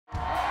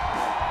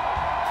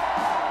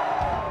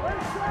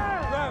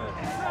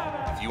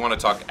you want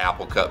to talk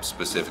Apple Cup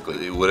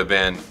specifically, it would have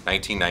been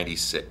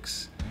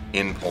 1996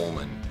 in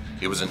Pullman.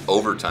 It was an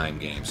overtime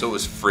game, so it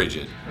was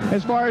frigid.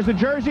 As far as the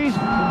jerseys,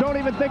 don't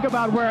even think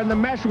about wearing the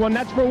mesh one.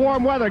 That's for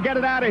warm weather. Get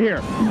it out of here.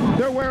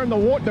 They're wearing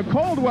the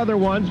cold weather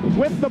ones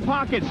with the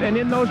pockets, and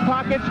in those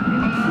pockets,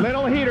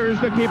 little heaters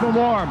to keep them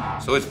warm.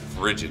 So it's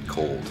frigid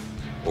cold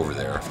over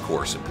there, of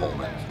course, in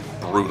Pullman.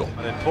 Brutal.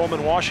 And in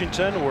Pullman,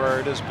 Washington, where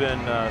it has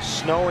been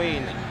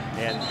snowing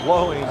and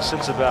blowing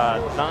since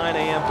about 9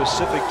 a.m.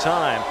 Pacific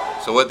time.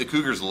 So what the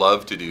Cougars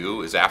love to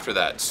do is after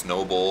that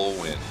Snow Bowl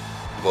when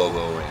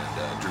Bobo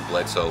and Drew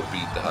Bledsoe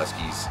beat the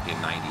Huskies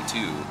in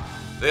 '92,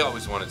 they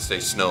always wanted to say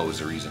snow is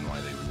the reason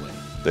why they would win.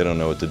 They don't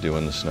know what to do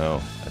in the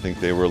snow. I think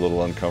they were a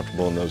little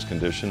uncomfortable in those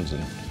conditions,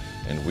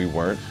 and we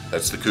weren't.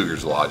 That's the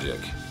Cougars' logic.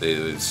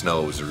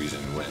 Snow is the reason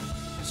we win.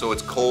 So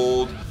it's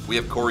cold, we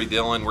have Corey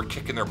Dillon, we're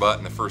kicking their butt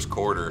in the first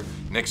quarter.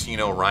 Next thing you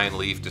know, Ryan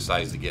Leaf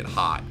decides to get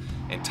hot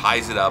and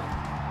ties it up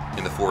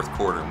in the fourth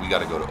quarter, and we got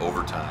to go to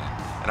overtime.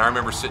 And I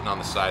remember sitting on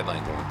the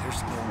sideline going,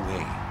 there's no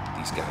way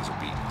these guys are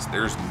beating us.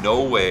 There's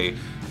no way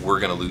we're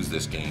going to lose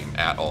this game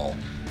at all.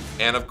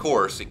 And of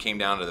course, it came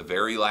down to the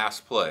very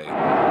last play. Leaf with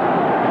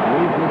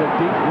a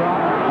deep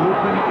drop,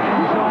 looping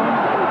end zone.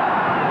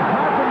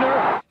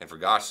 Carpenter. And for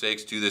gosh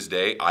sakes, to this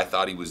day, I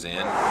thought he was in.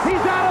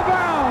 He's out of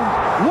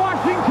bounds.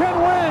 Washington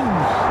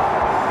wins.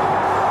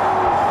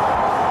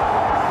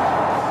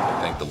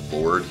 Thank the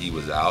Lord he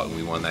was out, and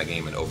we won that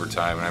game in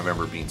overtime. And I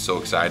remember being so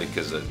excited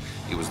because it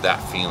was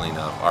that feeling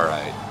of, all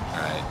right,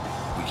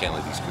 we can't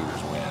let these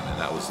Cougars win. And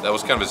that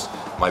was kind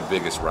of my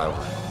biggest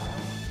rivalry.